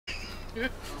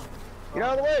Get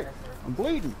out of the way! I'm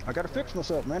bleeding. I gotta fix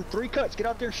myself, man. 3 cuts. Get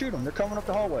out there and shoot them. They're coming up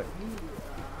the hallway.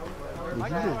 Did you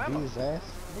just beat his ass?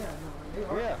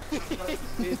 Yeah.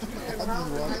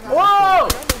 Whoa!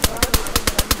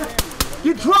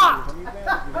 You dropped!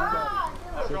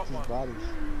 Fix his body.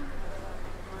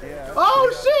 Yeah.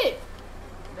 Oh shit!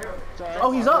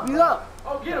 Oh, he's up, he's up!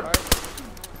 Oh, get him!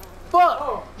 Fuck!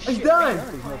 Oh, He's Shit, done! none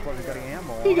of these motherfuckers got any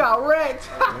ammo on. He got wrecked!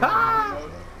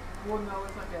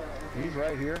 He's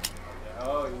right here.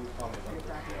 Oh, you told me about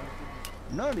that.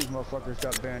 None of these motherfuckers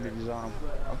got bandages on them.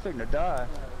 I'm fixing to die.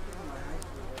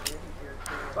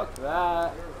 Fuck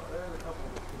that.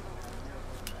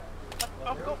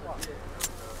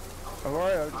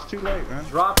 Alright, it's too late, man.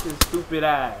 Drop his stupid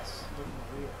ass.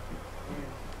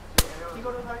 You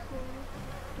go to high school?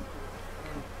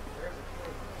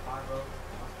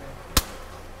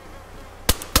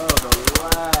 Oh, the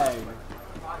lag.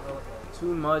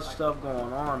 Too much stuff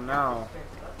going on now.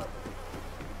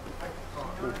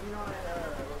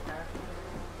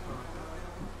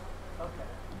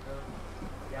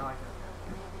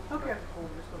 Okay, cool,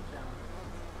 just go challenge.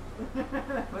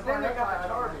 But then they got the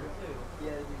charger too.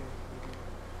 Yeah, they do.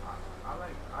 I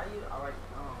like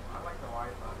the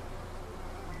Wi-Fi.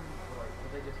 But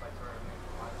they just like started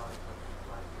making Wi-Fi.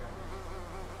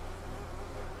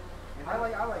 I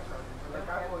like charging. Like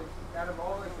I always, out of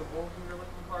all like the bulkier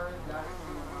looking cars, that's the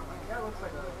one I'm like, that looks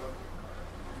like a.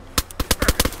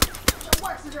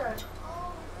 What's the ass?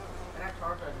 And that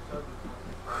charger I just showed you.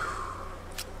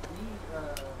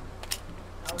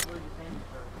 I was really just aiming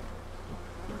for.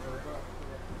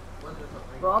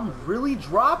 Bro, I'm really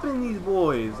dropping these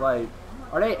boys. Like,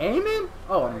 are they aiming?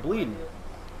 Oh, I'm bleeding.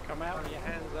 Come out with your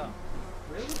hands up.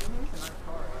 Really? It's a nice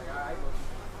car. Like, I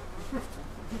was.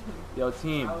 Yo,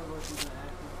 team. I was looking at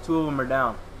it. 2 of them are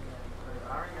down.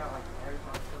 I already got like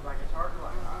everything. Cause like a charger,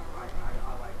 like I like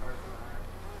chargers.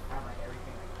 I have like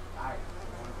everything. Like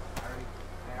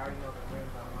I already know the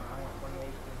rims. I want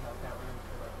 28 to help that rim.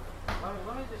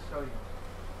 Let me just show you.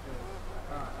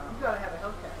 You gotta have a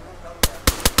Hellcat.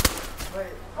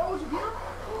 Wait. Oh, did you get him?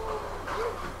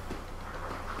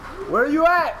 Where are you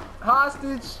at?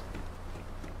 Hostage?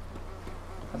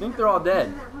 I think they're all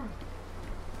dead.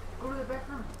 Go to the back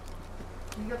room.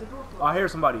 You got the door closed. Oh, I hear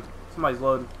somebody. Somebody's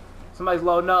loading. Somebody's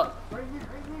loading up. Right here,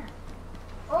 right here.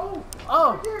 Oh!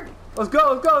 Oh! Right here. Let's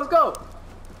go, let's go, let's go!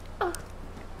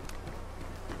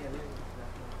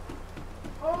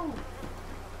 Oh!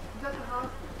 He's at the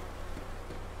hospital.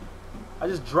 I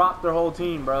just dropped their whole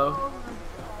team, bro. Oh my god,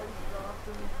 he dropped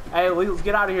him. Hey, let's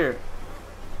get out of here.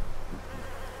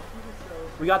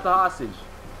 We got the hostage. Is he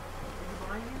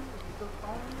behind you? Is he still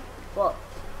following you? Fuck.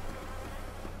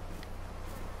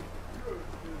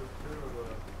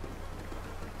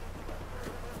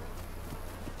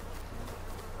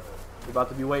 They're about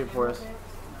to be waiting for us.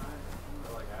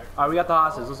 Alright, we got the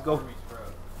hostage. Let's go.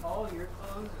 All your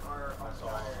clothes are on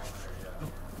fire.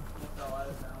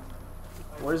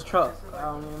 Where's the truck? I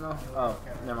don't even know. Oh,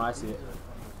 never mind. I see it.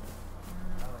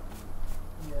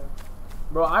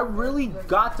 Bro, I really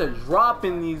got to drop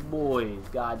in these boys.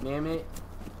 God damn it.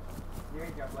 There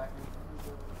you go, Black.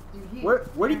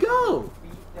 Where'd he go?